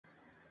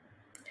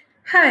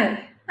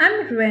Hi,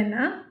 I'm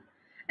Rowena,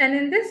 and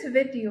in this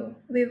video,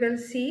 we will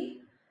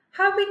see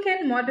how we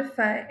can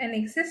modify an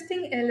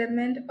existing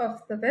element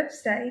of the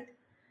website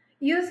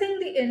using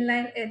the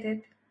inline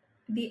edit,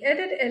 the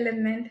edit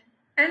element,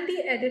 and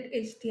the edit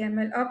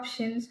HTML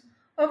options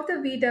of the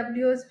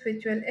VW's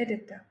visual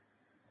editor.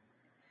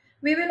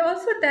 We will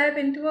also dive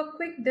into a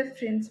quick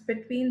difference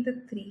between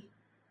the three.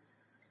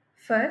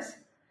 First,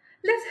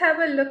 let's have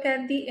a look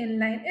at the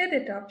inline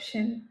edit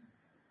option.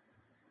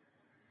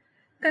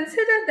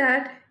 Consider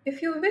that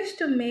if you wish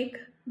to make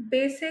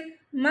basic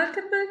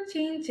multiple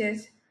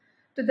changes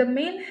to the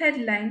main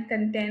headline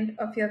content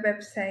of your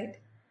website,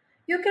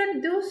 you can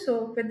do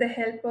so with the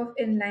help of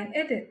inline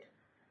edit.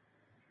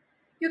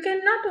 You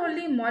can not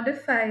only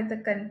modify the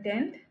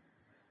content,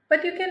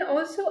 but you can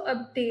also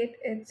update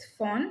its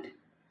font,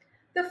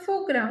 the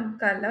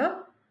foreground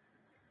color,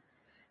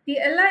 the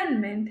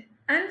alignment,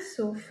 and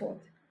so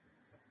forth.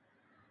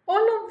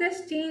 All of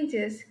these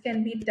changes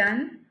can be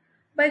done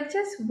by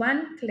just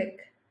one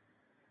click.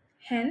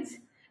 Hence,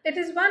 it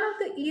is one of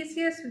the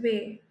easiest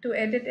way to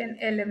edit an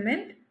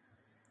element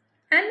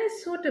and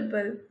is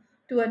suitable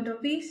to a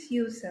novice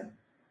user.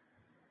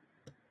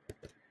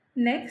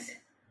 Next,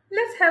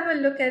 let's have a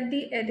look at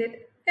the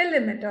edit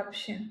element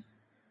option.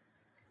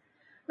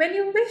 When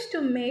you wish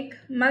to make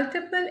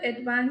multiple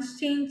advanced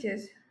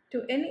changes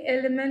to any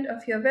element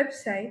of your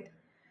website,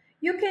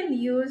 you can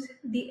use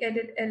the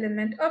edit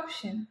element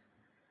option.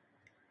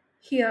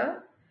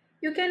 Here,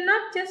 you can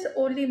not just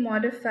only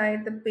modify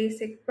the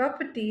basic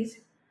properties,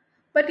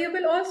 but you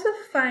will also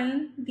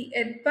find the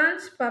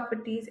advanced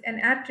properties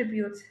and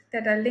attributes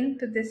that are linked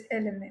to this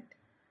element.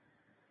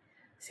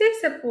 Say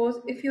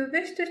suppose if you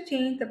wish to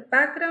change the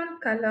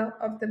background color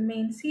of the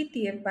main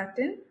CTA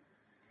button,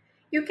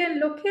 you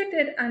can locate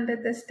it under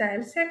the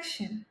Style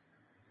section.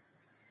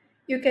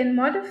 You can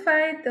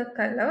modify the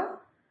color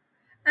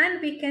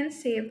and we can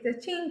save the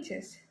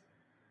changes.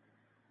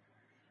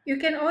 You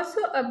can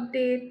also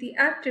update the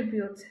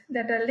attributes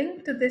that are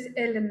linked to this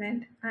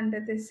element under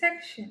this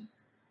section.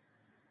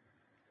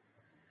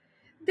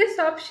 This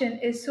option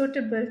is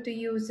suitable to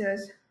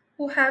users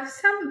who have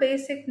some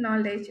basic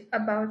knowledge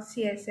about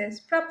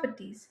CSS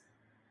properties.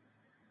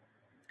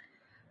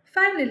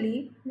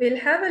 Finally, we'll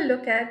have a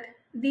look at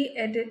the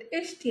Edit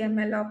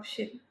HTML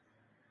option.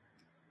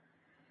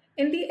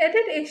 In the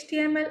Edit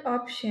HTML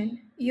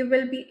option, you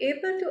will be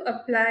able to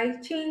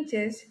apply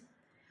changes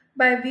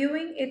by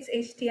viewing its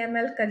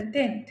HTML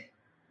content.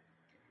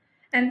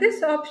 And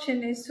this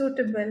option is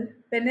suitable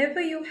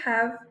whenever you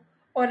have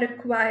or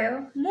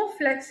require more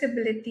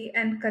flexibility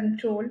and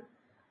control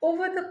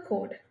over the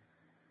code.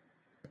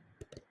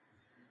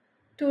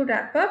 To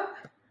wrap up,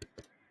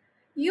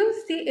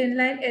 use the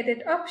inline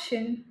edit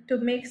option to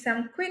make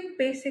some quick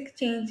basic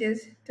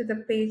changes to the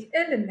page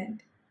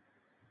element.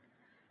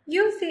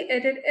 Use the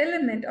edit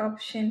element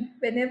option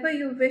whenever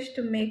you wish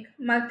to make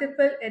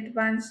multiple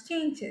advanced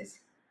changes.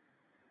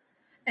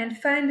 And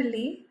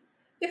finally,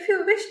 if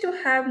you wish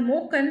to have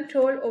more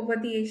control over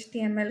the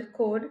HTML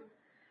code,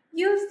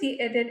 use the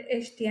edit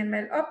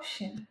HTML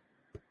option.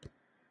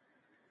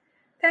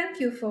 Thank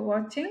you for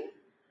watching.